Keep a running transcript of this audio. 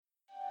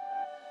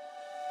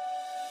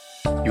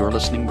You are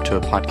listening to a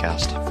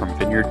podcast from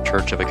Vineyard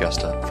Church of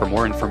Augusta. For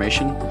more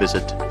information,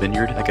 visit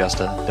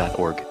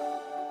vineyardaugusta.org.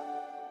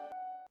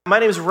 My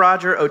name is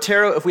Rodger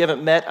Otero. If we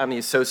haven't met, I'm the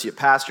associate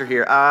pastor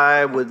here.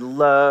 I would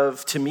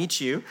love to meet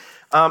you.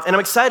 And I'm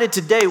excited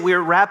today.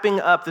 We're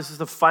wrapping up. This is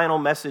the final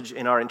message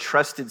in our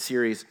Entrusted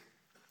series,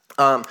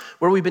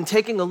 where we've been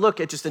taking a look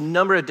at just a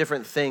number of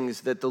different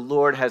things that the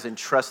Lord has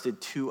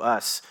entrusted to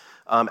us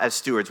as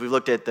stewards. We've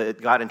looked at that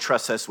God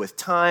entrusts us with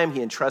time.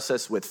 He entrusts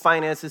us with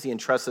finances. He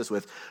entrusts us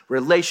with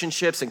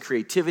relationships and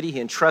creativity. He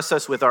entrusts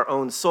us with our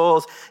own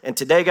souls. And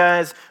today,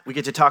 guys, we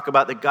get to talk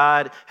about that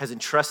God has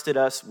entrusted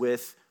us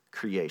with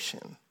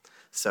creation.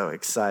 So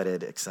excited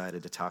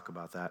to talk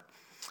about that.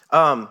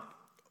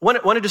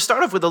 Wanted to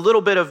start off with a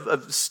little bit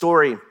of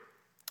story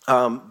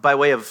by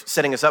way of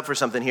setting us up for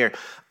something here.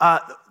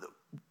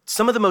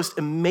 Some of the most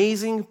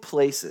amazing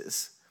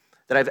places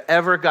that I've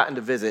ever gotten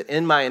to visit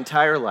in my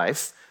entire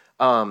life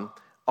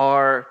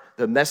are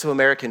the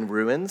Mesoamerican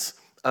ruins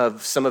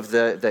of some of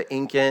the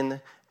Incan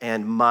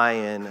and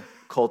Mayan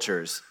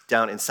cultures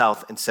down in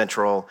South and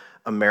Central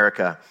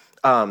America.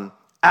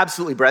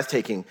 Absolutely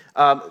breathtaking.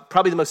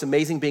 Probably the most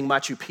amazing being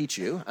Machu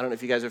Picchu. I don't know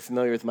if you guys are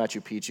familiar with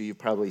Machu Picchu. You've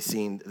probably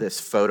seen this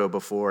photo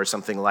before or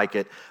something like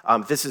it.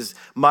 This is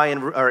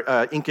Mayan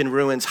or Incan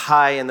ruins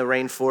high in the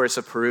rainforests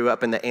of Peru,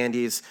 up in the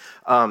Andes.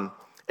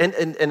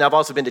 And I've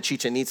also been to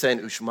Chichen Itza and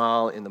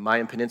Uxmal in the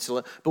Mayan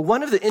Peninsula. But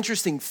one of the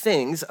interesting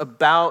things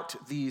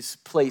about these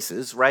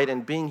places, right,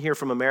 and being here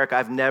from America,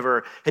 had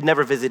never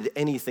visited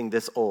anything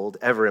this old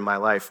ever in my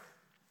life.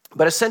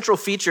 But a central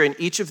feature in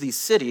each of these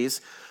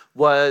cities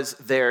was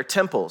their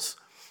temples.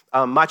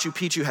 Machu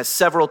Picchu has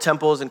several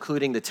temples,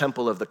 including the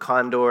Temple of the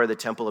Condor, the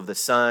Temple of the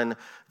Sun,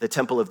 the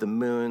Temple of the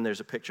Moon.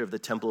 There's a picture of the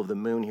Temple of the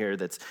Moon here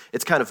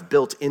it's kind of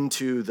built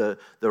into the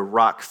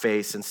rock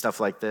face and stuff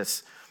like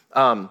this.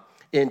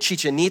 In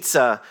Chichen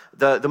Itza,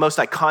 the most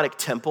iconic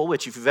temple,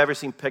 which if you've ever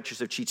seen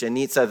pictures of Chichen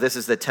Itza, this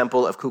is the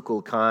Temple of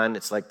Kukulkan.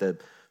 It's like the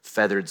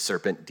feathered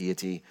serpent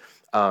deity.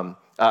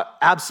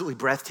 Absolutely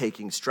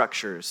breathtaking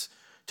structures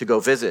to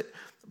go visit.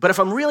 But if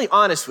I'm really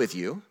honest with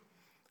you,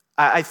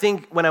 I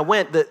think when I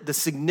went, the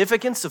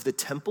significance of the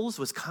temples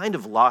was kind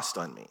of lost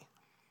on me.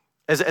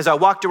 As I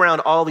walked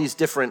around all these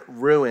different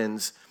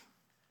ruins,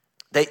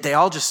 they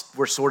all just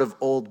were sort of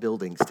old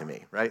buildings to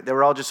me, right? They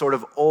were all just sort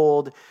of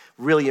old,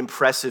 really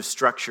impressive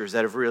structures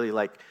that have really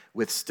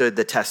withstood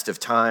the test of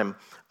time.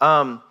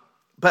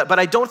 But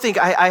I don't think,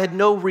 I had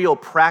no real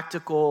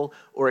practical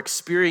or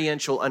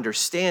experiential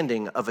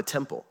understanding of a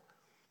temple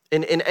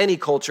in any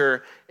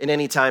culture, in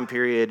any time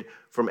period,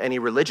 from any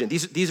religion.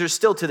 These are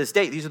still to this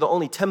day, these are the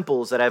only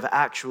temples that I've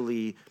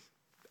actually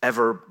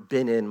ever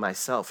been in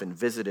myself and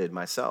visited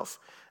myself.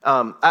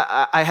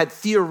 I had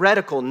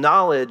theoretical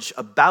knowledge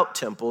about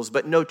temples,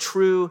 but no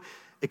true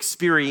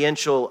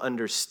experiential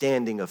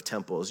understanding of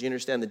temples. You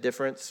understand the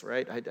difference,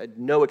 right? I had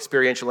no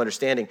experiential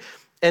understanding.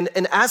 And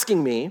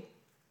asking me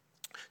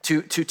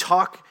to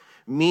talk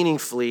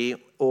meaningfully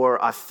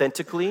or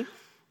authentically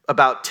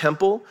about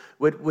temple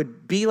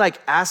would be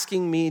like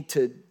asking me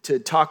to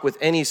talk with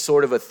any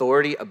sort of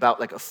authority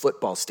about like a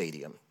football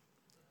stadium,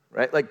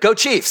 right? Like, go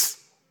Chiefs!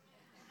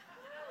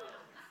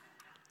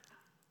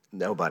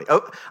 Nobody.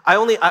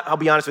 I'll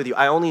be honest with you,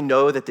 I only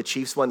know that the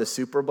Chiefs won the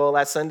Super Bowl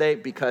last Sunday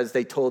because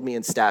they told me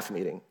in staff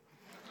meeting.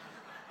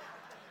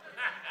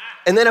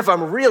 And then if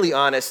I'm really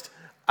honest,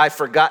 I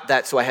forgot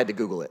that, so I had to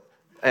Google it.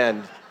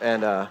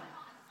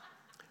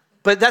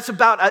 But that's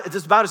about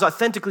as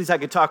authentically as I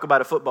could talk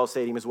about a football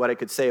stadium is what I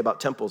could say about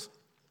temples.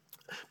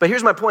 But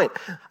here's my point.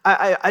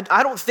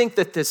 I don't think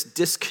that this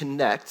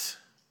disconnect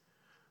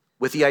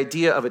with the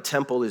idea of a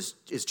temple is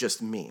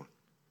just me.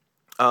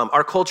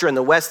 Our culture in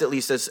the West, at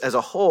least as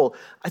a whole,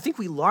 I think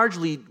we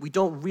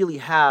don't really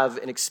have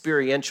an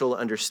experiential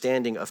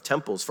understanding of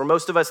temples. For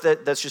most of us,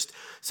 that's just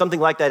something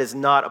like that is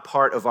not a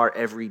part of our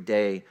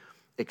everyday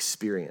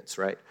experience,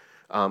 right?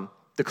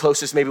 The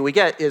closest maybe we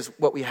get is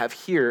what we have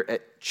here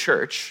at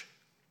church,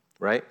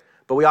 right?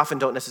 But we often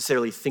don't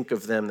necessarily think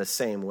of them the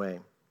same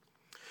way.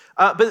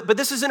 But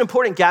this is an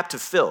important gap to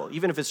fill,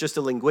 even if it's just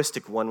a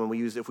linguistic one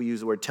if we use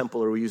the word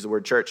temple or we use the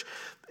word church.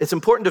 It's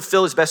important to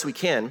fill as best we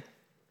can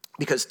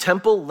because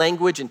temple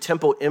language and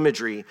temple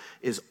imagery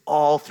is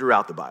all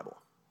throughout the Bible.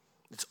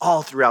 It's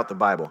all throughout the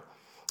Bible.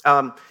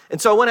 And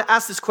so I want to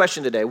ask this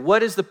question today.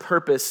 What is the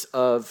purpose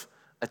of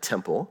a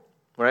temple?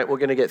 All right, we're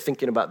going to get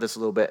thinking about this a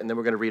little bit, and then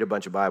we're going to read a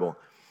bunch of Bible.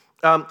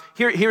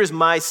 Here is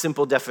my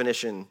simple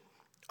definition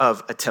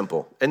of a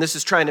temple, and this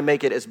is trying to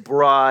make it as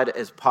broad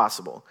as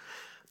possible.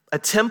 A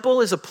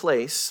temple is a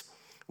place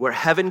where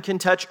heaven can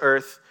touch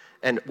earth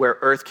and where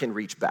earth can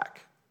reach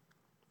back,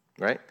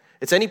 right?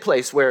 It's any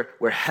place where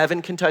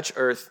heaven can touch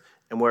earth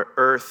and where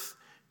earth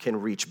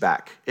can reach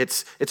back.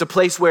 It's a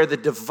place where the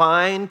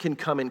divine can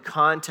come in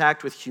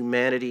contact with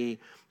humanity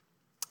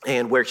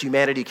and where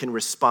humanity can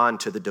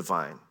respond to the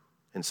divine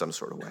in some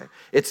sort of way.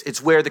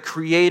 It's where the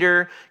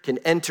creator can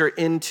enter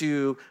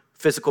into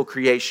physical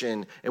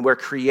creation and where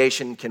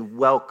creation can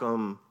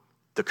welcome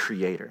the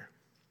creator.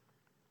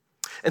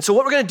 And so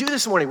what we're going to do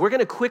this morning, we're going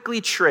to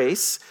quickly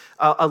trace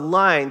a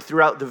line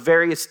throughout the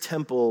various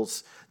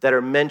temples that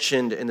are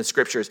mentioned in the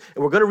scriptures.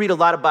 And we're going to read a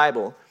lot of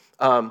Bible,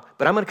 but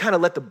I'm going to kind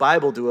of let the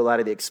Bible do a lot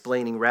of the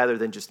explaining rather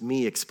than just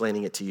me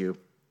explaining it to you.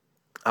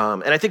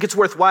 And I think it's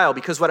worthwhile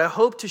because what I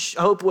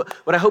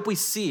hope we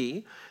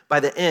see by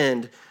the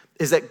end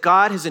is that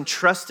God has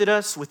entrusted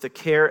us with the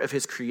care of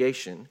his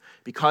creation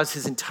because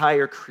his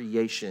entire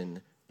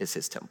creation is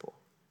his temple.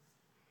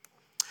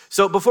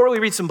 So before we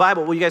read some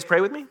Bible, will you guys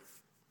pray with me?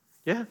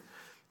 Yeah?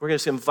 We're going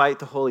to invite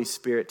the Holy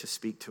Spirit to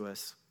speak to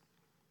us.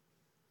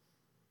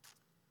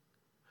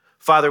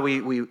 Father,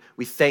 we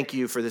thank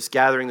you for this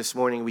gathering this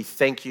morning. We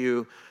thank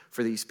you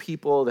for these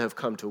people that have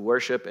come to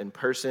worship in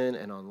person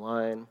and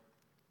online.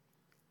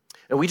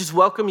 And we just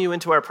welcome you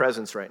into our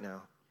presence right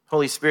now.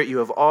 Holy Spirit, you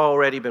have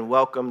already been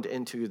welcomed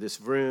into this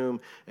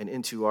room and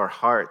into our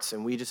hearts,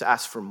 and we just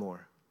ask for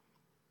more.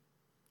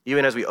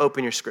 Even as we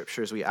open your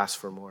scriptures, we ask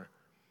for more.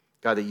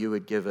 God, that you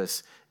would give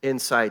us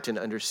insight and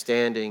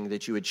understanding,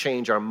 that you would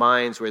change our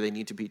minds where they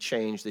need to be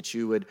changed, that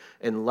you would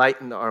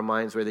enlighten our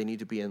minds where they need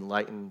to be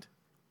enlightened.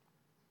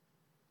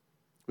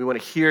 We want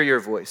to hear your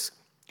voice,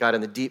 God,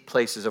 in the deep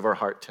places of our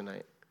heart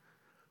tonight.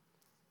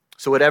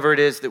 So whatever it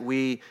is that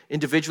we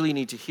individually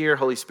need to hear,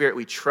 Holy Spirit,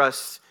 we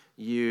trust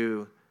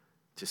you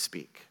to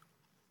speak.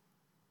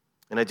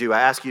 And I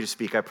ask you to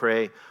speak. I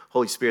pray,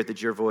 Holy Spirit,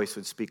 that your voice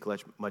would speak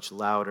much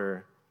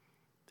louder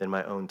than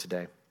my own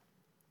today.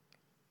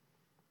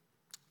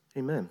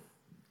 Amen.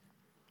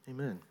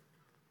 Amen.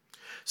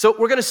 So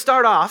we're going to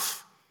start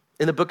off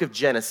in the book of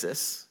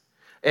Genesis.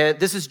 And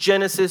this is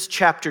Genesis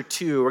chapter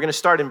 2. We're going to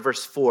start in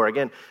verse 4.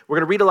 Again, we're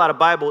going to read a lot of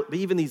Bible, but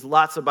even these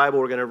lots of Bible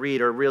we're going to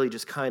read are really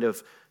just kind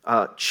of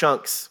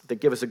chunks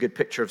that give us a good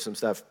picture of some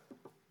stuff.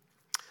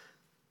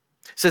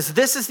 It says,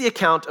 "This is the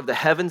account of the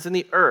heavens and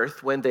the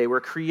earth when they were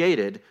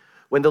created,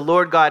 when the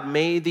Lord God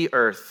made the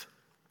earth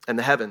and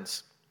the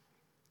heavens.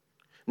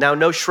 Now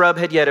no shrub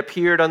had yet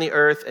appeared on the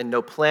earth, and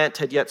no plant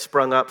had yet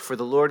sprung up, for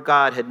the Lord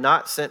God had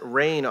not sent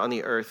rain on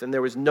the earth, and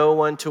there was no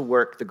one to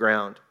work the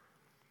ground.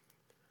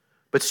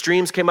 But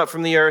streams came up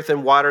from the earth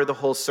and watered the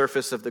whole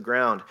surface of the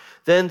ground.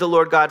 Then the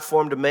Lord God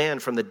formed a man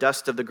from the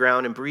dust of the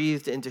ground and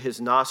breathed into his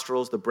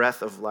nostrils the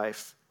breath of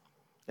life,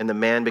 and the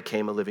man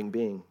became a living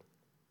being.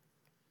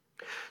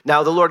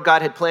 Now the Lord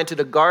God had planted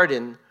a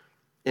garden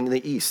in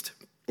the east,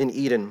 in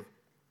Eden,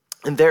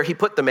 and there he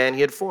put the man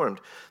he had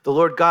formed. The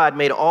Lord God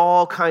made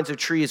all kinds of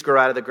trees grow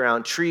out of the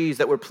ground, trees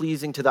that were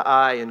pleasing to the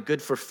eye and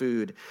good for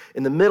food.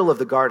 In the middle of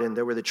the garden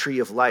there were the tree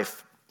of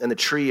life and the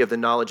tree of the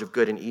knowledge of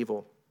good and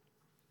evil.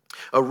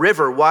 A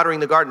river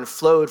watering the garden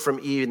flowed from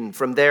Eden.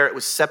 From there it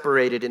was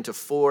separated into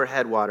 4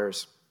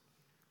 headwaters."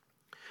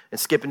 And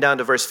skipping down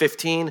to verse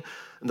 15,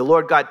 "And the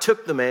Lord God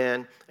took the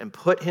man and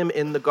put him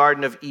in the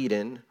Garden of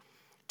Eden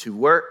to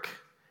work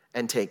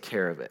and take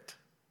care of it."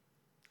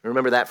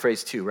 Remember that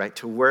phrase too, right?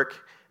 To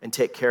work and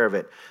take care of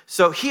it.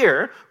 So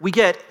here we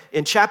get,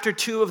 in chapter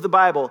 2 of the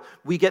Bible,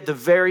 we get the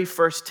very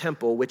first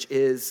temple, which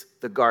is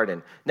the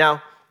garden.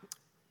 Now,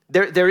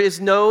 there is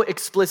no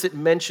explicit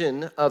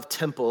mention of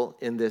temple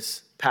in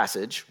this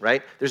passage,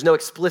 right? There's no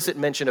explicit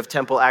mention of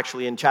temple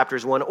actually in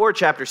chapters 1 or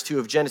chapters 2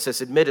 of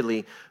Genesis,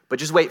 admittedly, but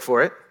just wait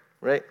for it,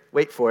 right?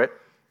 Wait for it.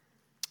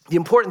 The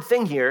important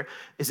thing here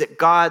is that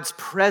God's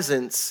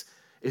presence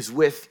is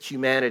with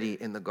humanity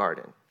in the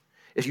garden.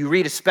 If you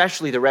read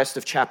especially the rest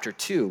of chapter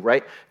 2,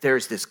 right,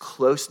 there's this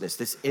closeness,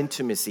 this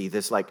intimacy,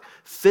 this like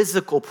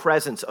physical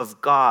presence of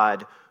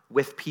God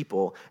with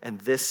people, and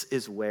this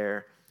is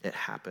where it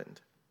happened.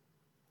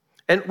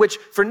 And which,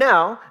 for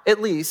now, at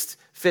least,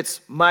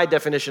 fits my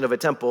definition of a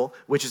temple,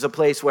 which is a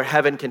place where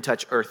heaven can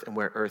touch earth and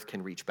where earth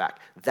can reach back.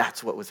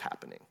 That's what was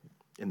happening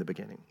in the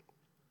beginning.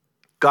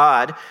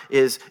 God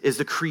is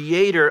the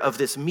creator of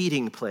this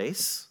meeting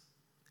place,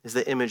 is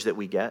the image that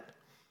we get.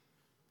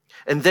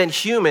 And then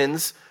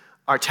humans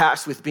are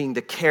tasked with being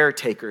the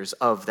caretakers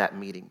of that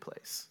meeting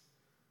place.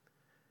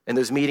 And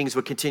those meetings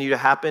would continue to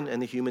happen,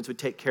 and the humans would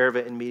take care of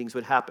it, and meetings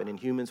would happen, and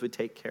humans would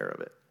take care of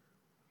it.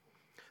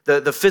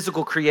 The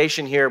physical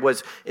creation here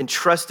was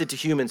entrusted to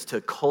humans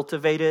to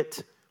cultivate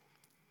it,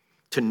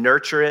 to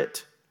nurture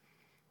it,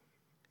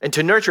 and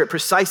to nurture it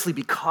precisely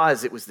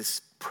because it was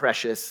this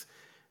precious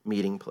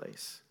meeting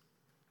place.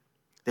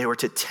 They were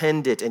to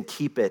tend it and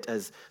keep it,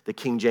 as the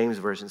King James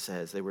Version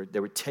says. They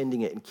were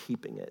tending it and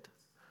keeping it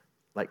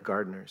like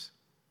gardeners.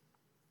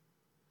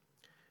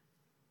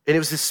 And it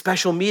was this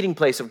special meeting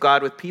place of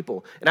God with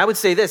people. And I would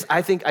say this,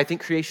 I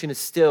think creation is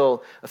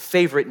still a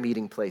favorite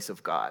meeting place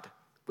of God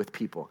with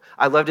people.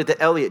 I loved it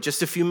that Elliot,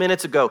 just a few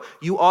minutes ago,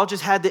 you all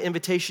just had the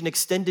invitation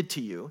extended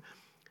to you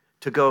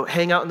to go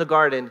hang out in the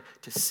garden,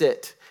 to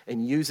sit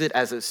and use it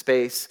as a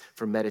space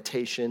for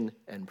meditation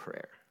and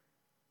prayer.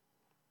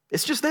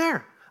 It's just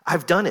there.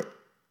 I've done it.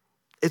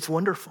 It's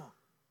wonderful.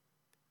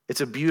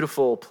 It's a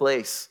beautiful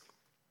place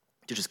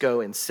to just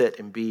go and sit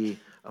and be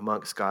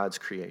amongst God's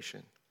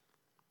creation.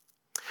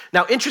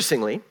 Now,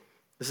 interestingly,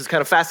 this is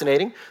kind of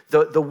fascinating.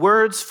 The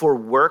words for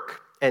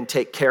work and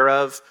take care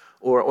of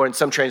or in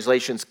some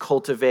translations,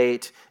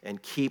 cultivate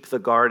and keep the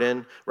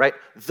garden, right?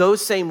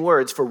 Those same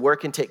words for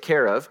work and take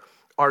care of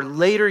are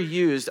later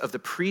used of the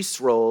priest's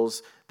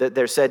roles that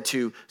they're said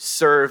to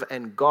serve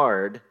and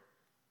guard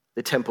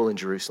the temple in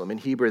Jerusalem. In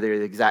Hebrew, they're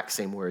the exact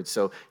same words.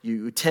 So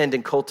you tend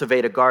and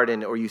cultivate a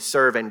garden, or you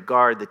serve and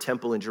guard the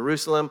temple in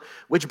Jerusalem,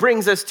 which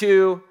brings us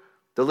to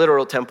the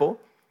literal temple.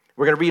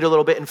 We're going to read a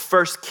little bit in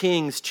 1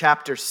 Kings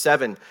chapter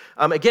 7.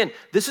 Again,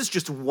 this is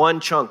just one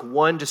chunk,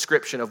 one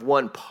description of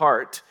one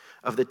part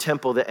of the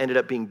temple that ended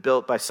up being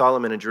built by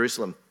Solomon in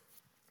Jerusalem.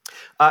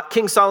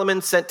 King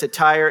Solomon sent to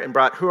Tyre and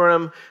brought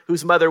Huram,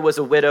 whose mother was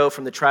a widow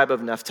from the tribe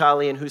of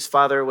Naphtali, and whose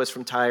father was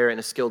from Tyre and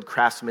a skilled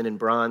craftsman in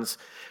bronze.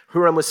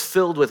 Huram was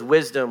filled with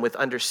wisdom, with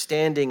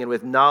understanding, and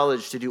with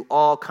knowledge to do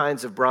all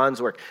kinds of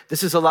bronze work.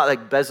 This is a lot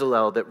like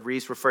Bezalel that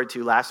Reese referred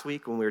to last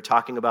week when we were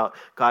talking about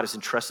God is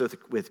entrusted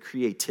with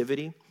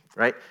creativity,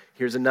 right?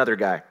 Here's another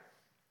guy.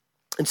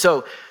 And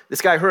so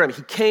this guy Huram,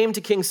 he came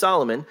to King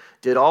Solomon,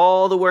 did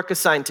all the work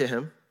assigned to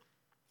him.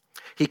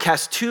 He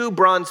cast 2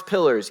 bronze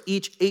pillars,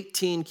 each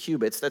 18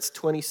 cubits, that's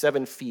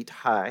 27 feet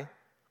high,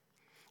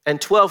 and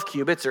 12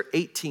 cubits, or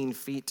 18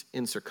 feet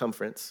in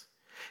circumference.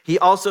 He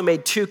also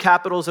made 2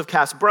 capitals of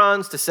cast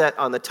bronze to set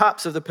on the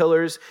tops of the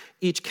pillars.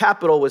 Each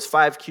capital was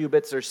 5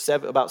 cubits, or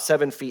about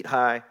 7 feet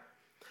high.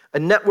 A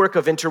network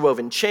of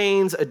interwoven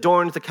chains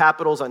adorned the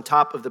capitals on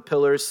top of the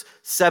pillars,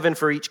 7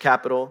 for each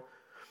capital.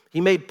 He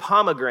made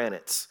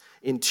pomegranates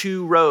in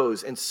 2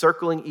 rows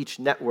encircling each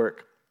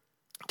network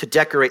to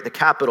decorate the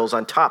capitals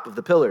on top of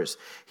the pillars.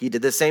 He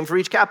did the same for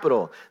each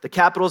capital. The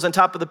capitals on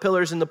top of the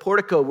pillars in the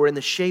portico were in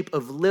the shape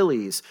of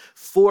lilies,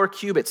 4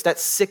 cubits,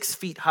 that's 6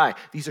 feet high.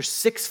 These are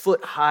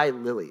 6-foot-high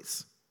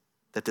lilies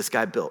that this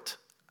guy built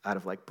out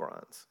of like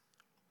bronze.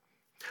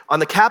 On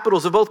the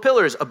capitals of both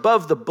pillars,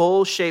 above the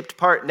bowl-shaped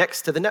part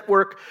next to the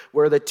network,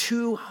 were the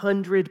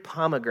 200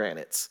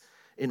 pomegranates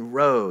in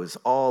rows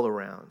all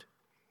around.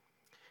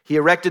 He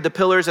erected the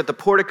pillars at the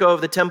portico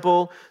of the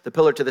temple, the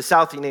pillar to the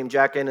south he named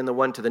Jachin, and the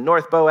one to the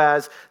north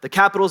Boaz. The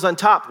capitals on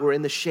top were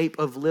in the shape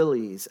of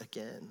lilies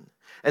again.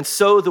 And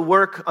so the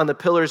work on the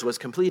pillars was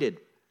completed.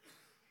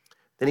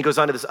 Then he goes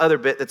on to this other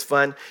bit that's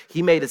fun.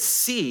 He made a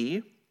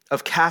sea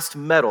of cast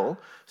metal,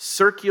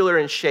 circular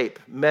in shape,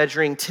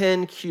 measuring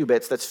 10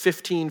 cubits, that's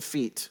 15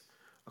 feet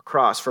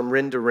across from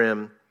rim to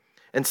rim,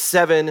 and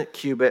 7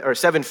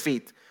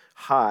 feet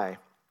high.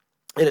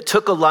 And it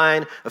took a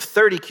line of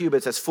 30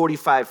 cubits, that's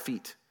 45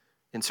 feet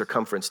in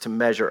circumference, to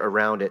measure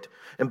around it.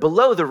 And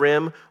below the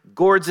rim,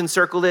 gourds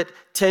encircled it,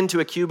 10 to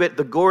a cubit.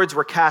 The gourds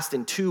were cast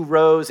in 2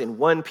 rows in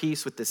one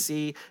piece with the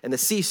sea, and the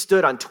sea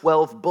stood on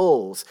 12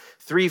 bowls,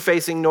 3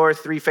 facing north,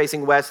 3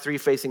 facing west, 3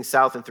 facing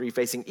south, and 3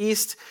 facing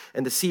east.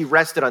 And the sea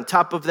rested on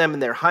top of them,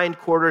 and their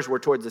hindquarters were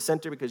towards the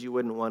center because you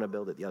wouldn't want to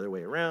build it the other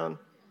way around.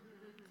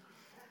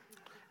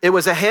 It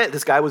was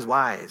this guy was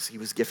wise. He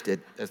was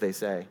gifted, as they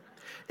say.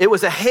 It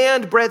was a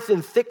handbreadth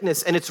in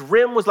thickness, and its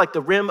rim was like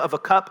the rim of a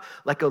cup,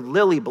 like a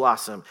lily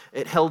blossom.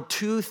 It held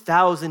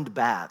 2,000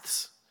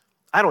 baths.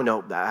 I don't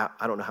know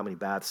how many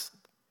baths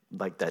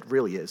like that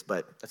really is,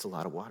 but that's a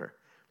lot of water.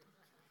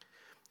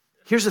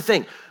 Here's the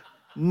thing.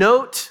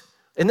 Note,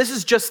 and this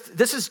is just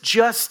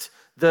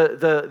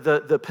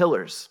the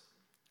pillars.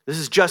 This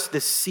is just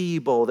the sea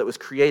bowl that was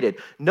created.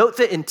 Note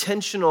the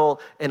intentional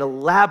and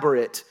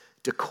elaborate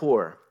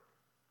decor.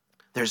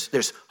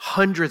 There's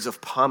hundreds of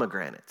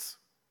pomegranates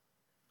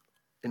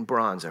in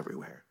bronze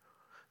everywhere.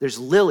 There's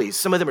lilies.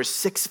 Some of them are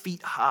 6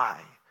 feet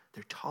high.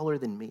 They're taller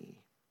than me.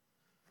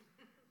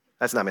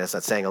 That's not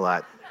saying a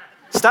lot.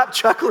 Stop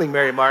chuckling,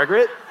 Mary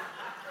Margaret.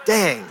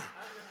 Dang.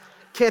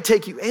 Can't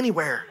take you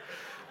anywhere.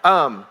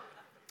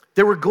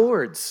 There were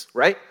gourds,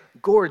 right?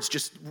 Gourds,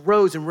 just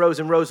rows and rows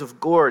and rows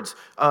of gourds,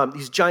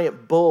 these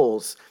giant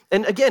bowls.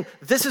 And again,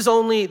 this is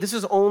only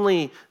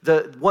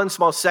the one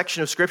small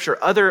section of Scripture.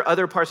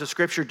 Other parts of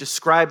Scripture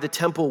describe the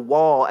temple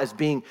walls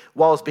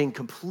being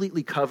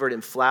completely covered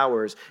in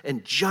flowers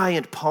and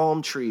giant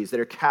palm trees that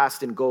are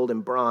cast in gold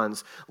and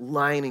bronze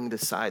lining the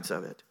sides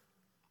of it.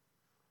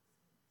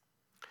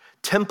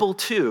 Temple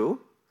 2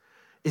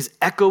 is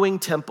echoing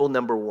temple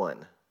number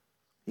 1.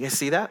 You guys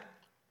see that?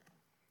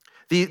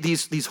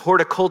 These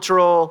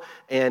horticultural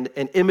and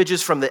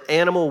images from the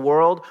animal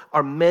world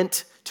are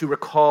meant to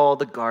recall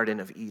the Garden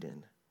of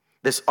Eden.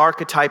 This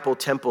archetypal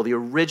temple, the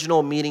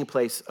original meeting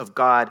place of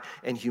God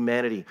and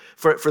humanity.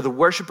 For the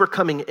worshiper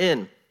coming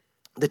in,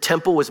 the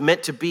temple was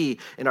meant to be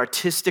an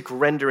artistic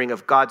rendering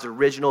of God's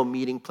original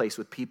meeting place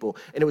with people.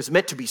 And it was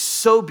meant to be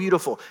so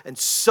beautiful and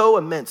so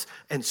immense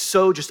and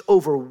so just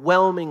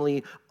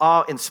overwhelmingly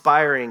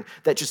awe-inspiring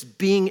that just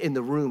being in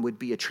the room would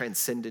be a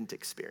transcendent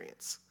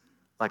experience,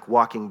 like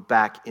walking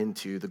back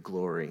into the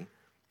glory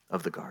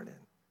of the garden.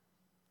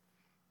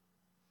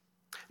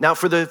 Now,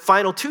 for the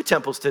final 2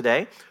 temples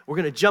today, we're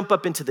going to jump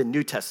up into the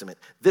New Testament.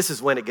 This is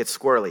when it gets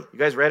squirrely. You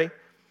guys ready?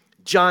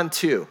 John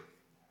 2.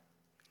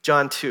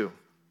 John 2.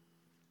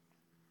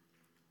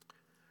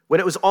 When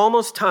it was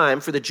almost time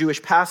for the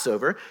Jewish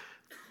Passover,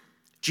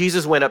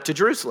 Jesus went up to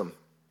Jerusalem.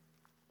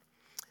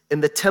 In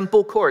the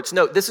temple courts.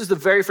 Note, this is the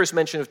very first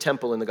mention of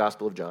temple in the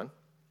Gospel of John,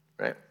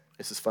 right?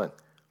 This is fun.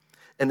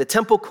 In the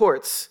temple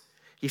courts,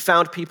 he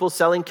found people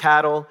selling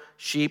cattle,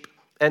 sheep,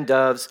 and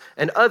doves,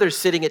 and others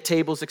sitting at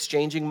tables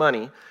exchanging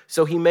money.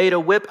 So he made a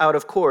whip out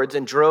of cords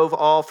and drove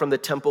all from the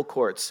temple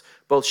courts,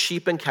 both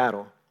sheep and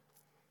cattle.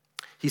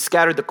 He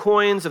scattered the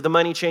coins of the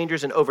money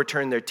changers and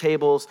overturned their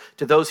tables.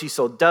 To those he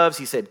sold doves,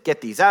 he said,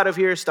 "Get these out of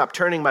here. Stop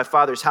turning my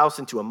father's house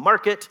into a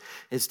market."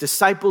 His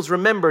disciples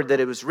remembered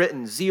that it was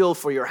written, "Zeal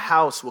for your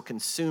house will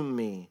consume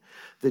me."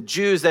 The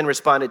Jews then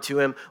responded to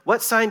him,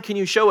 "What sign can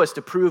you show us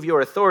to prove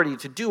your authority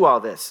to do all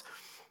this?"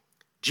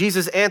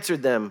 Jesus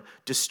answered them,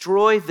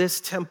 "Destroy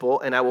this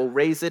temple, and I will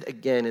raise it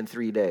again in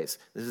 3 days."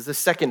 This is the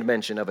second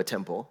mention of a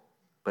temple,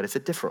 but it's a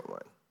different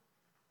one.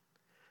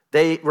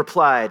 They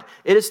replied,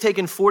 "It has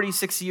taken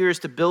 46 years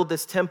to build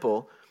this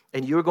temple,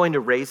 and you are going to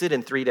raise it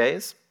in 3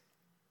 days?"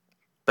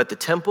 But the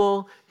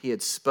temple he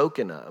had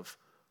spoken of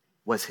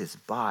was his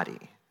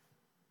body.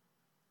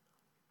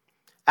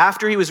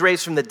 After he was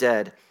raised from the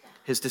dead,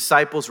 his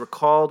disciples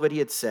recalled what he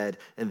had said,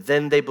 and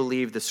then they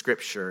believed the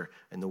scripture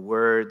and the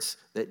words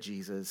that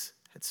Jesus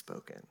had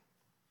spoken.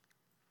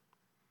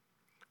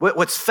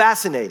 What is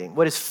fascinating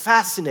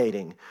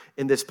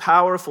in this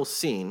powerful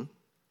scene,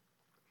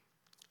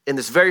 in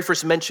this very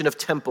first mention of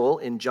temple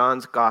in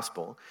John's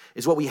gospel,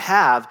 is what we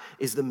have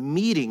is the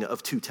meeting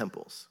of two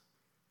temples.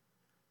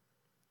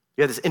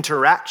 You have this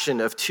interaction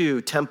of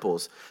two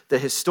temples, the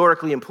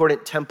historically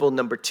important temple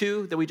number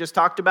 2 that we just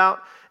talked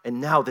about, and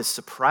now this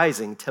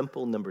surprising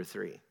temple number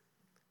 3.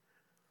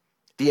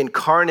 The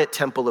incarnate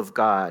temple of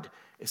God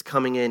is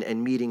coming in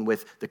and meeting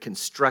with the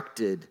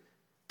constructed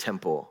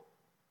temple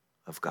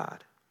of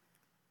God.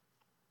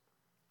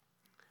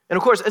 And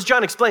of course, as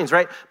John explains,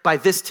 right, by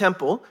this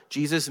temple,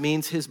 Jesus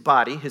means his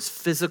body, his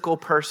physical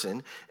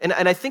person. And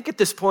I think at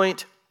this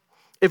point,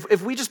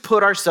 if we just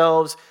put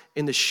ourselves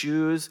in the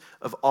shoes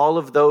of all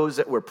of those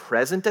that were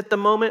present at the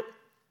moment,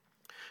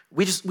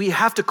 we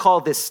have to call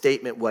this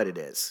statement what it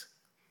is.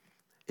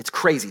 It's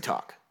crazy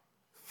talk.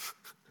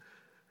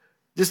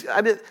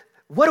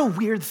 What a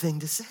weird thing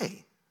to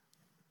say.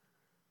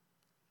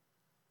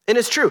 And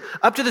it's true.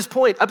 Up to this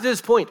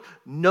point,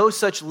 no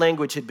such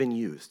language had been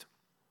used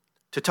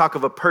to talk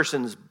of a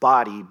person's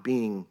body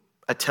being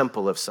a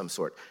temple of some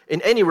sort.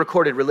 In any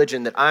recorded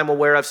religion that I'm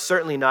aware of,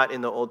 certainly not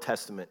in the Old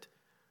Testament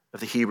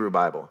of the Hebrew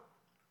Bible.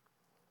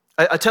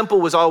 A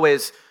temple was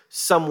always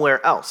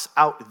somewhere else,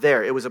 out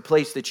there. It was a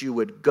place that you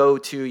would go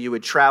to, you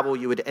would travel,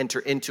 you would enter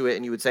into it,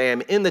 and you would say,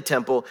 "I'm in the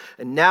temple,"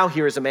 and now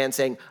here is a man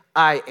saying,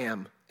 "I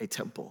am a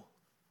temple."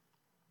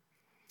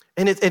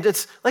 And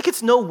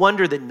it's no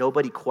wonder that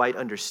nobody quite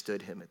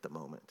understood him at the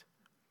moment.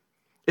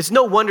 It's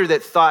no wonder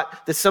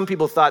that some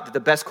people thought that the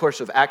best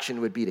course of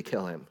action would be to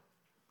kill him.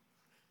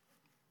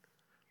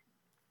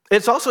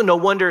 It's also no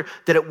wonder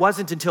that it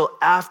wasn't until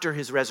after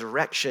his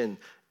resurrection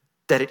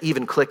that it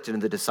even clicked into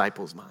the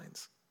disciples'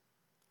 minds,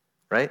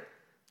 right?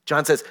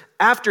 John says,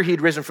 after he'd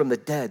risen from the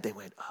dead, they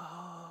went,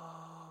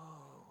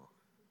 "Oh,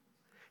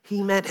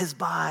 he meant his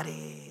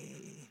body."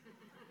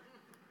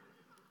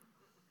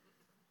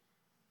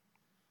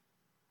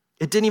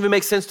 It didn't even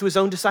make sense to his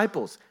own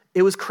disciples.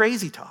 It was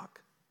crazy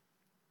talk.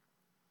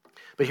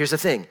 But here's the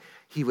thing.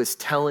 He was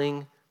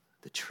telling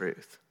the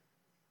truth.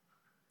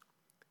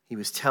 He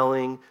was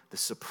telling the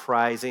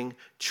surprising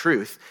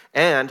truth.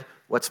 And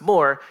what's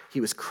more,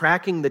 he was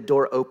cracking the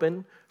door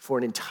open for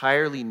an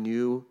entirely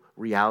new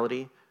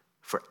reality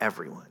for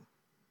everyone,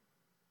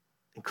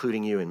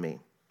 including you and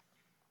me.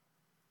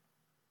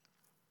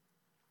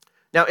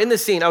 Now, in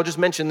this scene, I'll just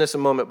mention this a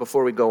moment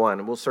before we go on,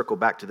 and we'll circle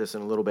back to this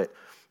in a little bit.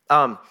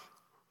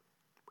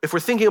 If we're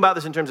thinking about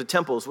this in terms of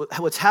temples,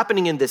 what's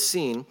happening in this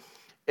scene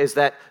is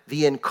that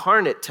the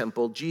incarnate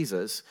temple,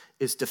 Jesus,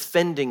 is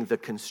defending the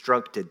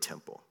constructed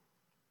temple,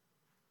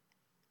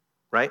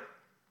 right?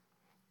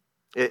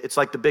 It's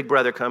like the big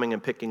brother coming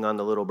and picking on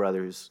the little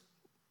brother who's,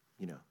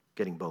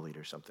 getting bullied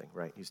or something,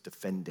 right? He's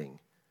defending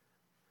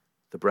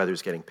the brother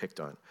who's getting picked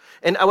on.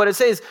 And what I'd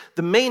say is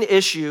the main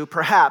issue,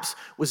 perhaps,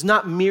 was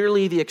not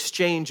merely the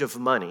exchange of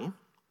money,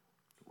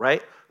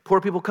 right? Poor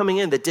people coming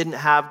in that didn't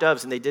have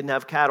doves and they didn't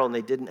have cattle and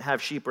they didn't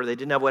have sheep or they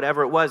didn't have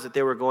whatever it was that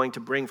they were going to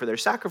bring for their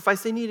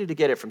sacrifice. They needed to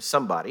get it from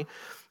somebody.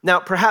 Now,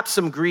 perhaps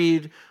some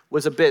greed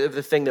was a bit of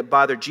the thing that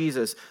bothered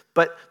Jesus,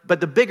 but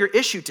the bigger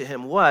issue to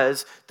him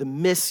was the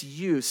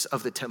misuse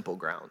of the temple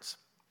grounds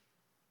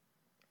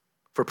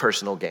for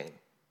personal gain.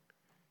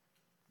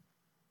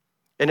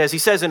 And as he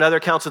says in other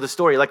accounts of the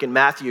story, like in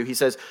Matthew, he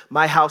says,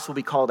 "My house will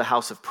be called a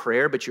house of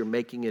prayer, but you're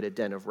making it a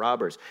den of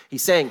robbers."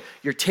 He's saying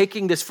you're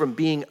taking this from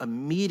being a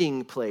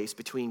meeting place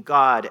between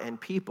God and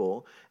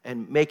people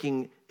and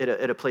making it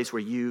a place where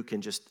you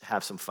can just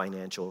have some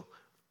financial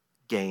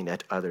gain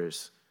at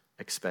others'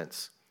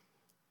 expense.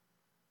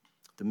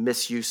 The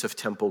misuse of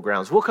temple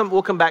grounds.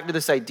 We'll come back to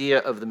this idea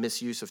of the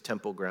misuse of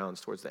temple grounds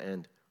towards the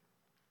end.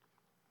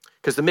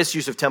 Because the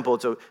misuse of temple,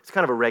 it's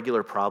kind of a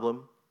regular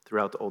problem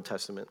throughout the Old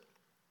Testament.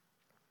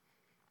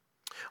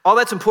 All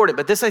that's important,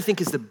 but this, I think,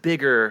 is the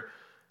bigger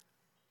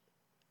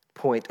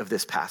point of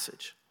this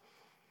passage,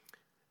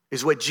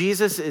 is what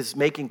Jesus is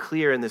making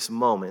clear in this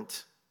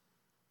moment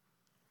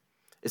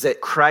is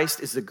that Christ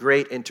is the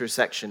great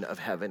intersection of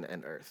heaven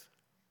and earth,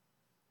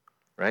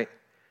 right?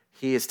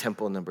 He is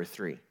temple number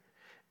 3.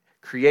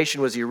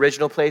 Creation was the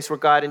original place where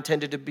God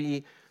intended to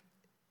be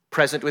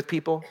present with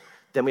people.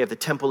 Then we have the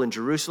temple in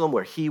Jerusalem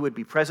where he would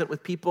be present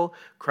with people.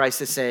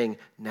 Christ is saying,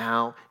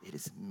 now it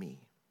is me.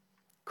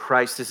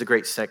 Christ is the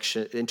great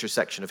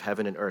intersection of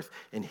heaven and earth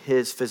in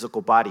his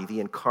physical body, the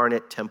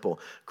incarnate temple.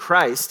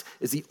 Christ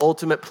is the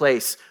ultimate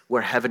place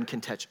where heaven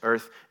can touch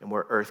earth and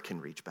where earth can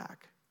reach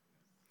back.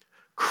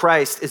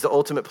 Christ is the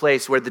ultimate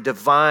place where the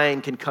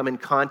divine can come in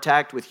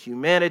contact with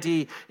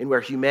humanity and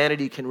where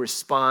humanity can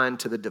respond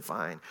to the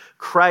divine.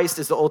 Christ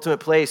is the ultimate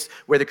place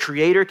where the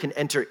creator can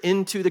enter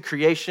into the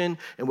creation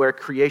and where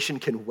creation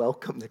can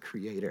welcome the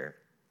creator.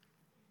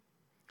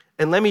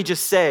 And let me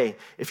just say,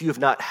 if you have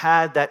not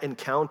had that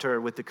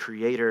encounter with the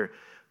creator,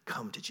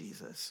 come to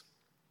Jesus.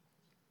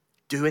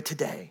 Do it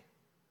today.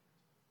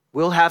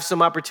 We'll have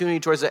some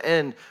opportunity towards the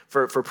end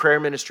for prayer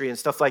ministry and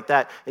stuff like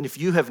that. And if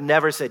you have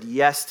never said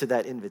yes to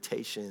that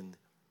invitation,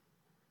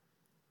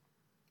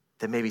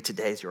 then maybe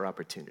today's your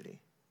opportunity.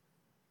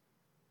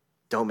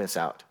 Don't miss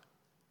out.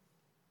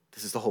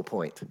 This is the whole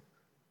point.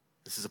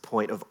 This is the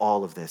point of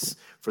all of this,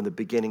 from the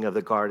beginning of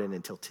the garden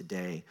until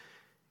today,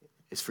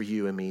 is for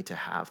you and me to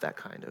have that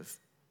kind of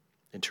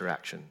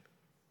interaction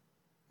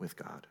with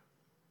God.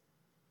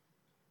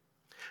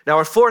 Now,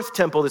 our fourth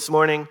temple this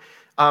morning,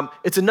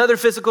 it's another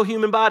physical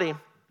human body.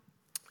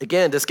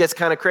 Again, this gets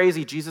kind of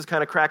crazy. Jesus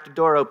kind of cracked the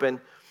door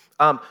open.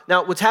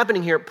 Now, what's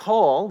happening here,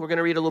 Paul, we're going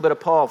to read a little bit of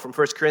Paul from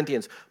 1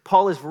 Corinthians.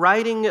 Paul is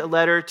writing a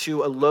letter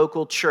to a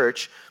local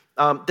church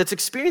that's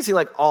experiencing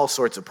like all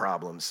sorts of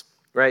problems,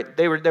 right?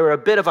 They were a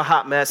bit of a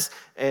hot mess,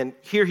 and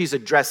here he's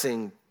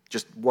addressing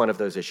just one of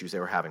those issues they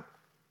were having.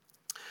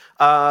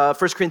 1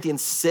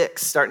 Corinthians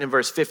 6, starting in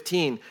verse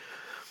 15,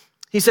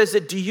 he says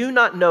that, do you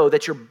not know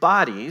that your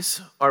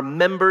bodies are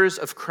members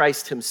of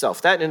Christ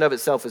himself? That in and of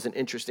itself is an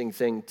interesting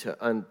thing to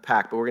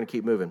unpack, but we're going to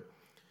keep moving.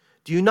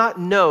 Do you not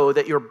know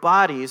that your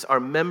bodies are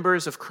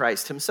members of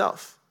Christ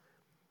himself?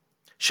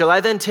 Shall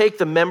I then take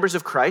the members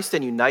of Christ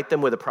and unite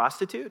them with a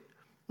prostitute?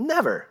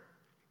 Never.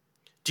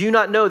 Do you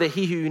not know that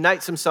he who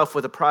unites himself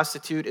with a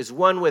prostitute is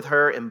one with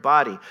her in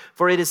body?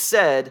 For it is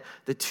said,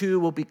 the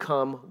two will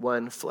become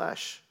one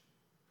flesh.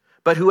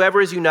 But whoever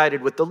is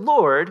united with the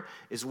Lord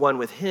is one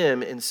with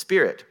him in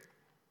spirit.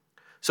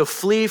 So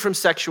flee from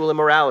sexual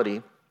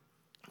immorality.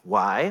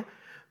 Why?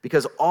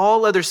 Because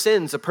all other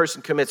sins a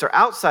person commits are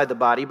outside the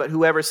body, but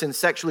whoever sins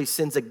sexually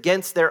sins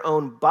against their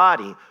own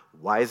body.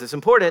 Why is this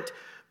important?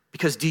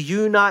 Because do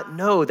you not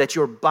know that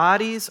your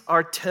bodies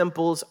are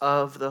temples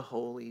of the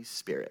Holy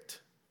Spirit?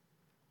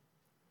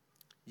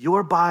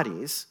 Your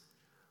bodies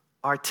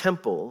are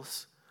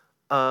temples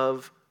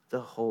of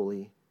the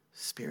Holy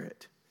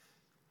Spirit,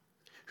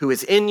 who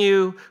is in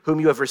you, whom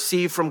you have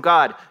received from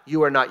God.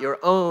 You are not your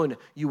own.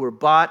 You were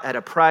bought at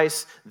a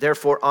price.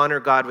 Therefore, honor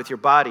God with your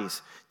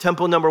bodies.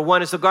 Temple number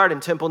 1 is the garden.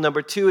 Temple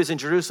number 2 is in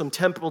Jerusalem.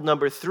 Temple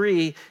number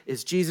 3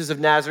 is Jesus of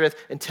Nazareth.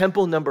 And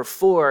temple number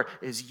 4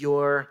 is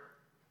your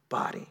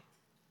body.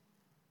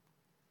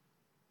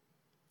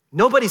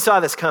 Nobody saw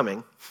this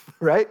coming,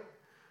 right?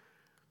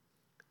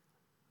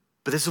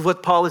 But this is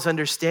what Paul is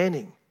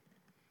understanding.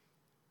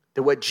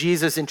 That what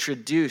Jesus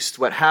introduced,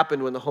 what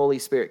happened when the Holy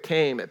Spirit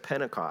came at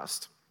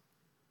Pentecost,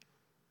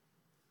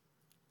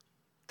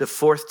 the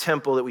fourth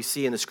temple that we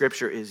see in the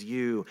scripture is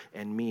you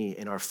and me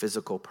in our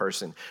physical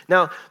person.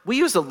 Now, we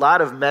use a lot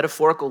of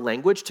metaphorical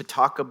language to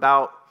talk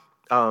about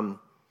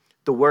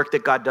the work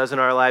that God does in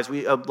our lives.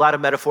 A lot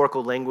of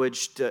metaphorical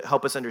language to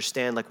help us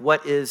understand, like,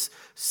 what is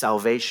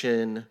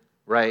salvation,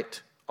 right?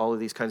 All of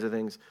these kinds of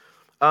things.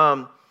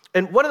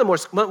 And one of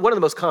the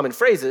most common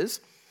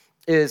phrases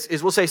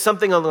is we'll say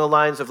something along the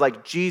lines of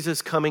like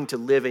Jesus coming to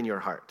live in your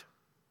heart,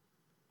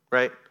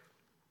 right?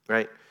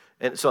 Right?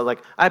 And so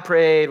like I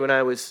prayed when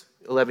I was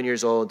 11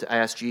 years old, I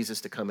asked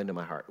Jesus to come into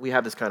my heart. We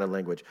have this kind of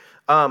language.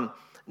 Now,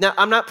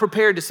 I'm not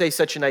prepared to say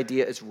such an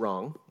idea is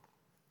wrong.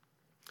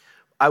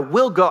 I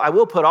will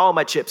put all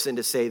my chips in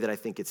to say that I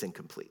think it's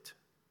incomplete.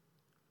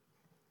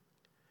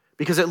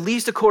 Because at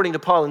least according to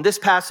Paul in this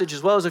passage,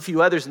 as well as a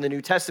few others in the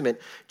New Testament,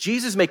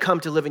 Jesus may come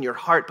to live in your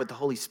heart, but the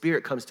Holy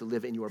Spirit comes to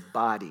live in your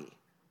body.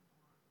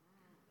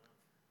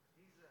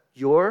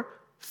 Your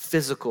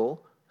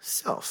physical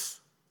self.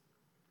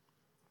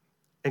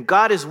 And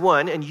God is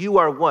one, and you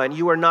are one.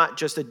 You are not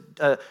just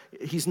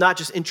he's not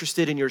just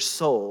interested in your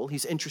soul.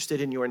 He's interested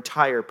in your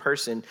entire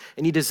person.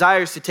 And he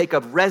desires to take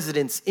up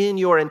residence in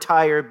your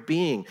entire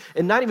being.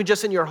 And not even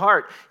just in your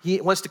heart. He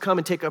wants to come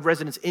and take up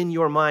residence in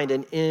your mind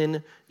and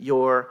in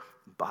your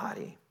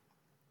body.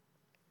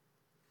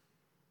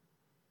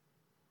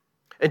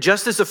 And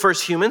just as the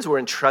first humans were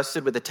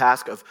entrusted with the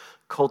task of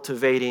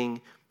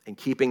cultivating and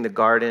keeping the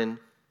garden,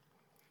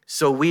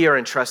 so we are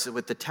entrusted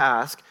with the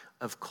task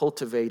of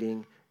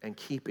cultivating and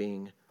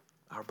keeping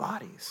our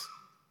bodies.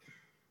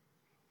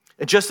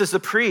 And just as the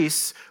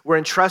priests were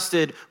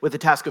entrusted with the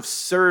task of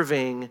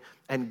serving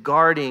and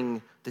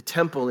guarding the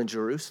temple in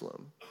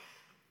Jerusalem,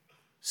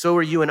 so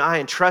are you and I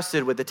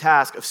entrusted with the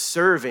task of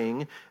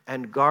serving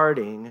and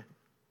guarding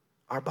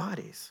our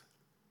bodies.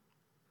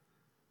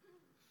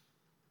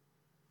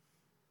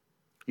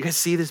 You guys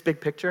see this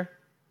big picture?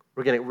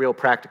 We're getting real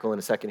practical in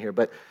a second here,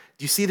 but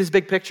do you see this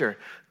big picture?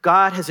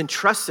 God has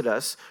entrusted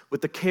us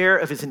with the care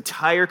of his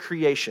entire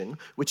creation,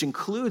 which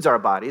includes our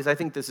bodies. I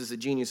think this is a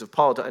genius of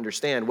Paul to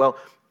understand. Well,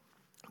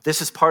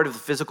 this is part of the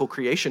physical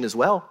creation as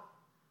well.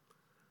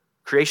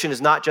 Creation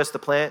is not just the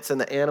plants and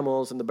the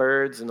animals and the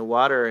birds and the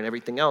water and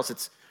everything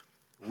else.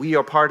 We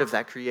are part of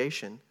that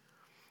creation.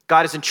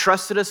 God has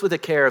entrusted us with the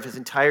care of his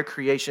entire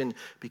creation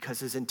because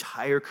his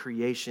entire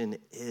creation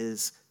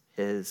is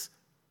his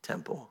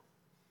temple.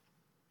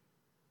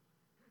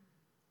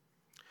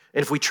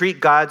 And if we treat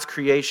God's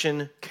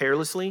creation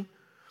carelessly,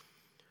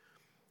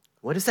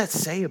 what does that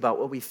say about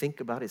what we think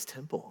about his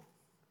temple?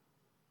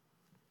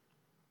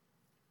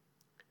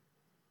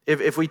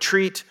 If we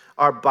treat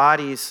our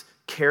bodies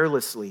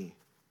carelessly,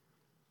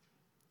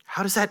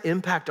 how does that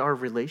impact our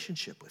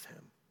relationship with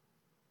him?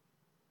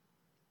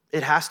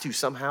 It has to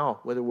somehow,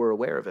 whether we're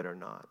aware of it or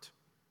not.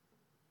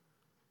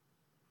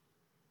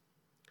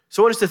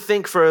 So I want us to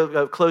think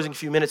for a closing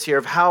few minutes here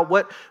of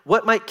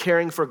what might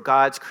caring for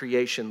God's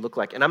creation look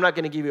like. And I'm not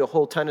going to give you a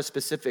whole ton of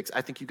specifics.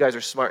 I think you guys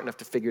are smart enough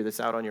to figure this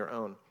out on your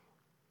own.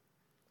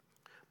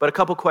 But a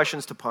couple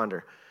questions to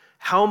ponder.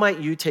 How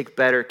might you take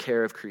better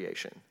care of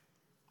creation?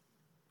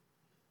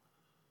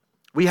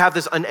 We have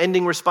this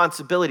unending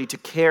responsibility to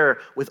care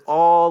with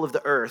all of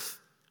the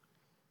earth.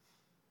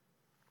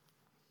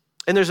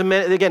 And there's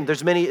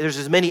as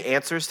many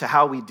answers to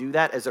how we do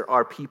that as there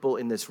are people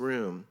in this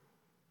room.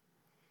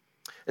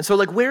 And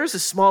so, where is a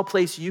small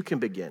place you can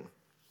begin?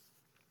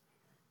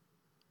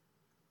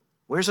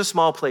 Where's a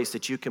small place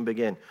that you can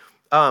begin?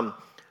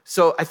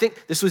 So I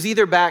think this was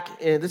either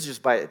back in, this is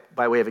just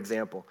by way of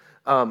example.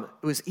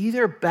 It was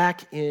either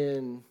back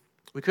in,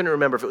 we couldn't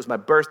remember if it was my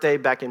birthday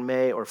back in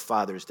May or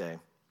Father's Day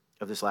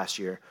of this last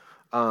year.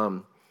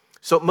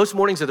 So most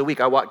mornings of the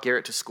week, I walk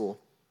Garrett to school.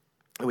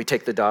 And we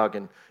take the dog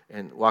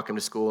and walk him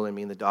to school, and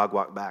me and the dog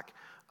walk back.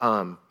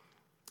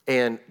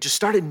 And just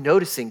started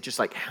noticing just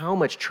how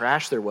much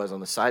trash there was on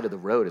the side of the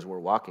road as we're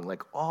walking,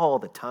 all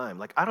the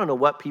time. I don't know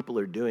what people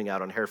are doing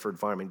out on Hereford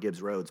Farm and Gibbs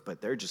Roads,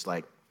 but they're just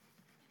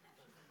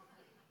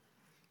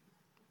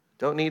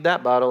don't need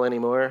that bottle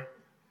anymore.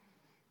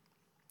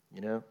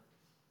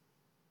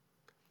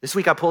 This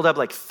week I pulled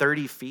up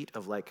 30 feet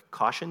of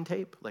caution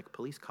tape,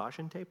 police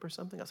caution tape or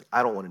something. I was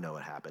I don't want to know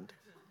what happened.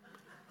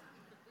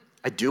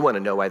 I do want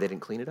to know why they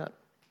didn't clean it up.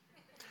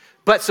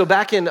 But so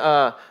back in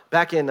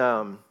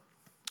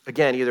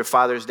again, either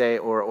Father's Day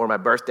or my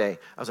birthday,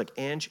 I was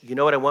Ange, you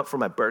know what I want for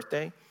my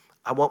birthday?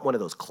 I want one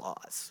of those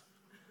claws.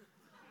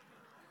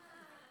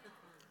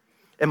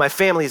 And my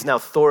family is now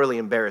thoroughly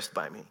embarrassed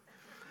by me.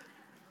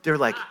 They're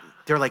like,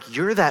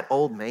 you're that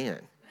old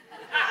man.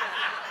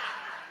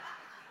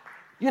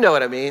 You know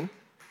what I mean?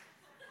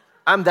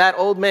 I'm that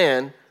old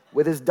man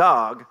with his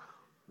dog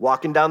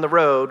walking down the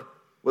road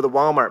with a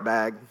Walmart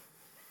bag.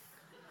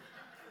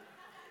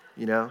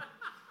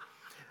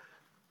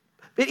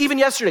 But even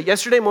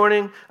yesterday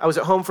morning, I was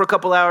at home for a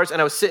couple hours, and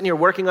I was sitting here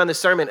working on this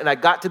sermon, and I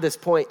got to this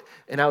point,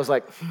 and I was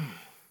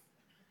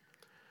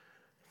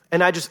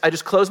And I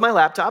just closed my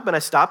laptop, and I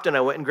stopped, and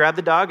I went and grabbed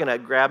the dog, and I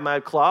grabbed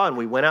my claw, and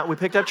we went out, and we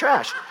picked up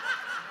trash.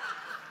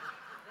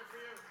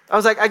 I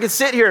was I could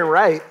sit here and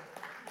write,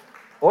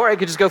 or I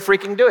could just go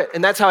freaking do it.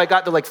 And that's how I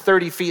got to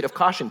 30 feet of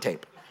caution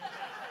tape.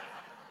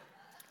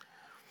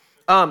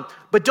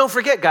 But don't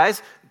forget,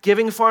 guys,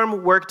 Giving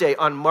Farm Workday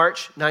on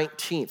March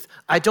 19th.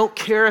 I don't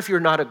care if you're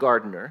not a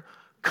gardener.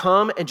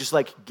 Come and just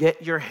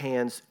get your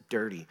hands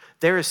dirty.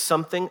 There is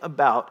something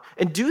about,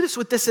 and do this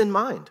with this in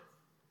mind,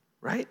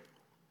 right?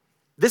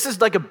 This is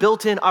a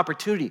built-in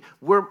opportunity.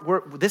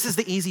 This is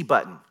the easy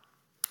button.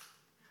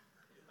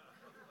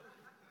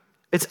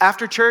 It's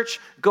after church,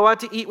 go out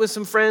to eat with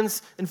some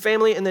friends and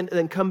family, and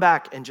then come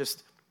back and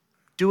just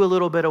do a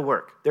little bit of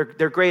work.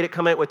 They're great at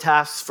coming up with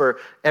tasks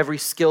for every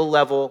skill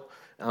level,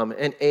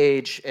 and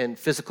age and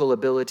physical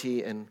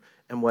ability and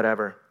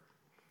whatever.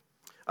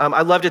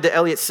 I loved it that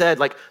Elliot said,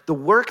 the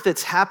work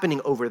that's happening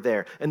over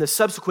there and the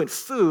subsequent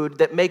food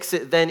that makes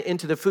it then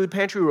into the food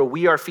pantry where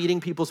we are feeding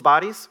people's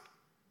bodies,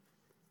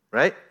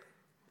 right?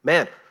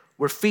 Man,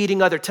 we're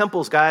feeding other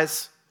temples,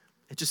 guys.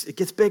 It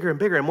gets bigger and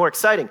bigger and more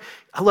exciting.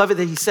 I love it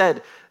that he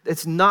said,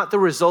 it's not the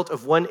result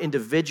of one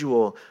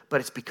individual, but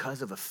it's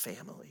because of a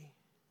family.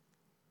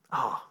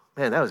 Oh,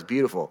 man, that was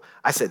beautiful.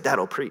 I said,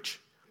 that'll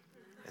preach.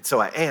 And so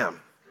I am.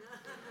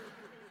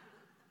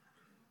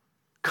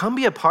 Come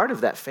be a part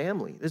of that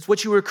family. It's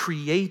what you were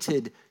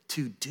created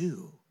to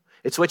do.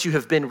 It's what you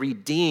have been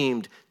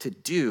redeemed to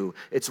do.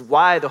 It's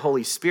why the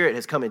Holy Spirit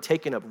has come and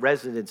taken up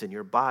residence in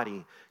your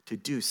body to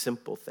do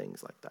simple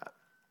things like that.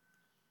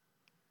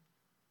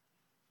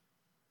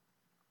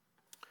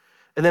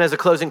 And then as a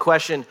closing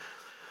question,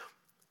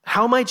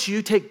 how might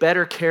you take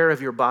better care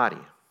of your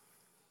body?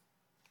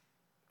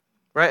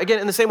 Right? Again,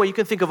 in the same way, you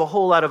can think of a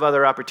whole lot of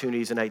other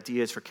opportunities and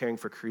ideas for caring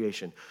for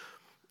creation.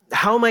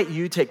 How might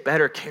you take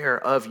better care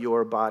of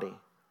your body?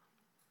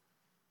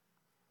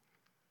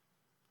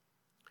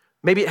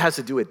 Maybe it has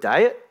to do with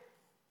diet.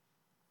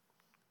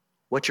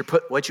 What you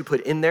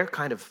put in there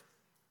kind of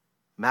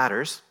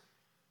matters.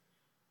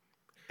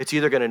 It's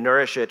either going to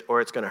nourish it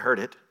or it's going to hurt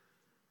it.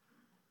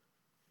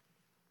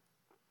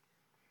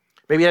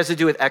 Maybe it has to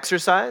do with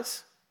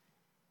exercise.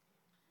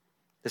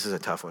 This is a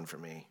tough one for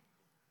me.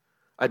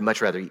 I'd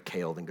much rather eat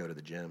kale than go to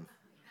the gym.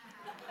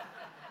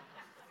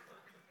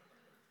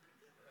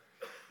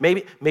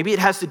 Maybe it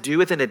has to do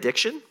with an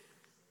addiction.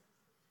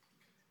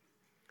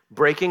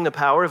 Breaking the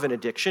power of an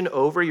addiction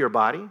over your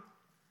body.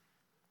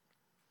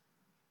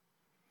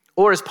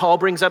 Or as Paul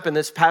brings up in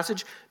this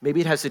passage,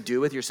 maybe it has to do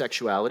with your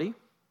sexuality.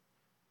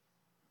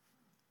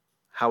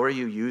 How are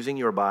you using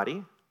your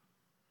body?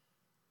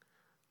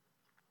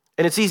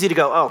 And it's easy to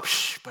go,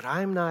 but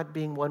I'm not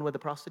being one with a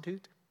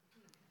prostitute.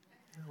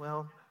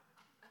 Well,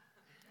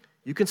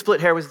 you can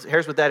split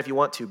hairs with that if you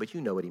want to, but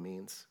you know what he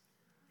means.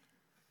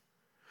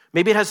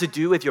 Maybe it has to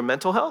do with your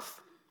mental health.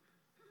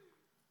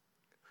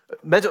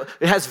 It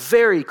has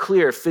very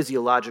clear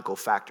physiological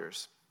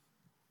factors.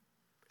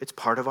 It's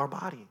part of our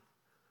body.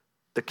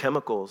 The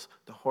chemicals,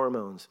 the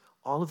hormones,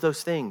 all of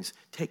those things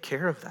take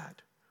care of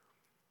that.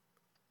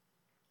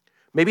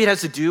 Maybe it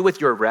has to do with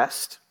your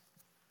rest.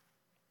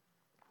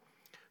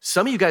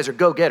 Some of you guys are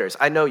go-getters.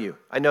 I know you.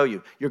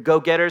 You're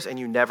go-getters and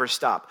you never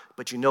stop.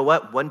 But you know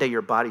what? One day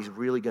your body's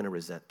really going to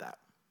resent that.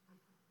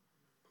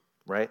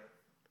 Right?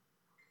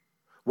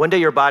 One day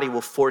your body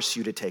will force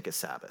you to take a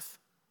Sabbath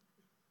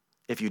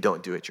if you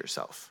don't do it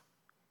yourself.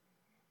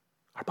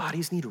 Our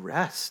bodies need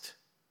rest.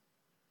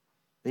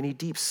 They need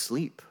deep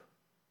sleep.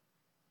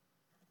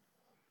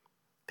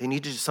 They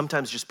need to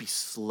sometimes just be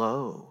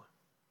slow.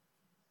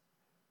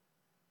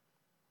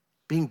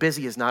 Being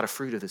busy is not a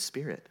fruit of the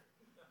Spirit.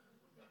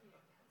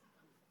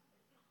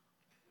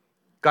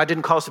 God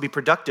didn't call us to be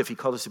productive. He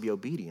called us to be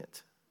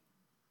obedient.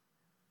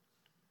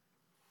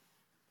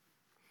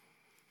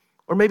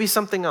 Or maybe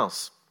something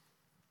else.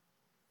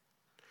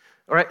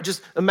 All right,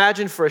 just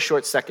imagine for a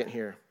short second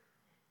here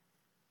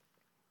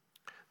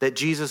that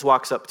Jesus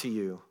walks up to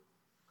you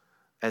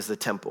as the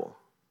temple.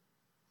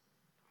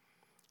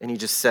 And he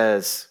just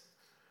says,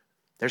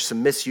 there's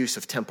some misuse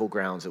of temple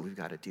grounds that we've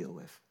got to deal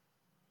with.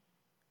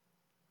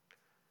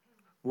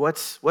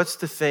 What's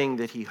the thing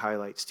that he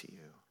highlights to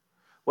you?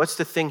 What's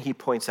the thing he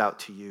points out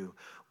to you?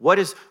 What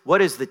is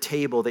the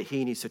table that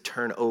he needs to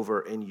turn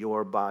over in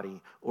your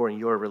body or in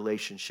your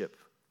relationship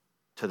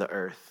to the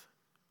earth?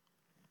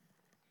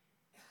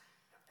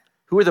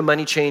 Who are the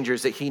money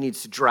changers that he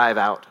needs to drive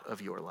out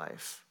of your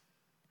life?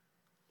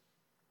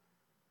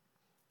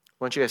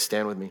 Why don't you guys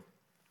stand with me?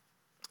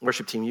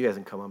 Worship team, you guys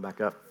can come on back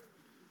up.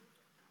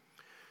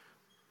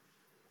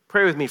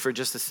 Pray with me for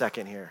just a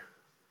second here.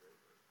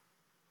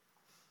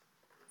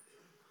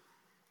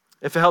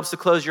 If it helps to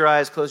close your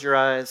eyes, close your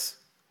eyes.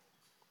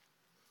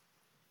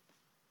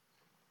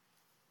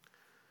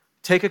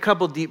 Take a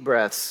couple deep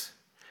breaths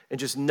and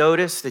just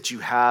notice that you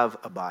have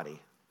a body.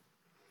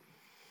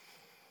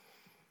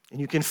 And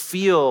you can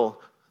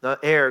feel the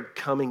air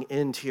coming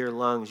into your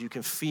lungs. You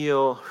can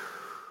feel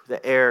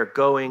the air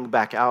going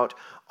back out.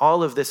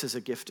 All of this is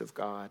a gift of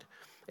God.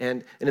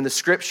 And in the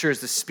scriptures,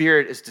 the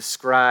Spirit is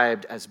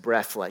described as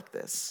breath like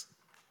this.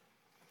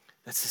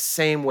 That's the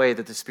same way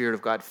that the Spirit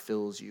of God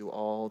fills you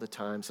all the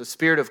time. So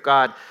Spirit of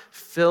God,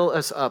 fill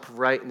us up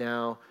right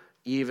now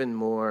even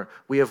more.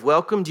 We have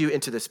welcomed you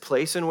into this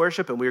place in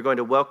worship, and we are going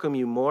to welcome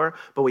you more,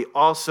 but we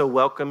also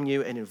welcome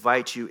you and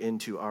invite you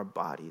into our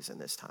bodies in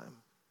this time.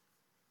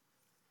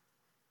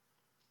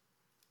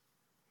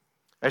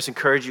 I just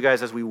encourage you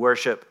guys as we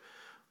worship,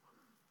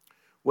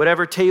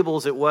 whatever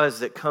tables it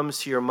was that comes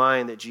to your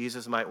mind that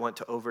Jesus might want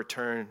to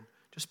overturn,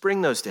 just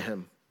bring those to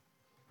him.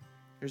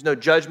 There's no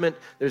judgment.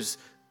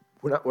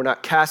 We're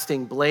not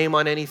casting blame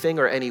on anything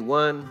or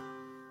anyone.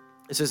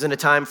 This isn't a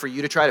time for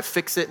you to try to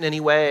fix it in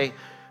any way.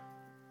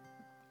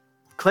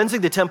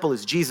 Cleansing the temple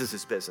is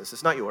Jesus' business.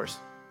 It's not yours.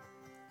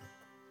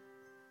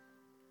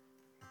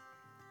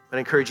 I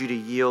encourage you to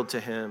yield to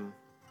him.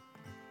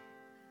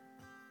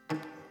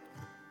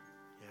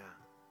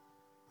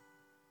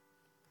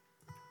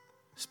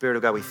 Spirit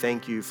of God, we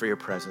thank you for your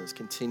presence.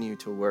 Continue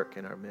to work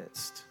in our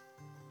midst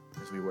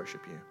as we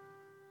worship you.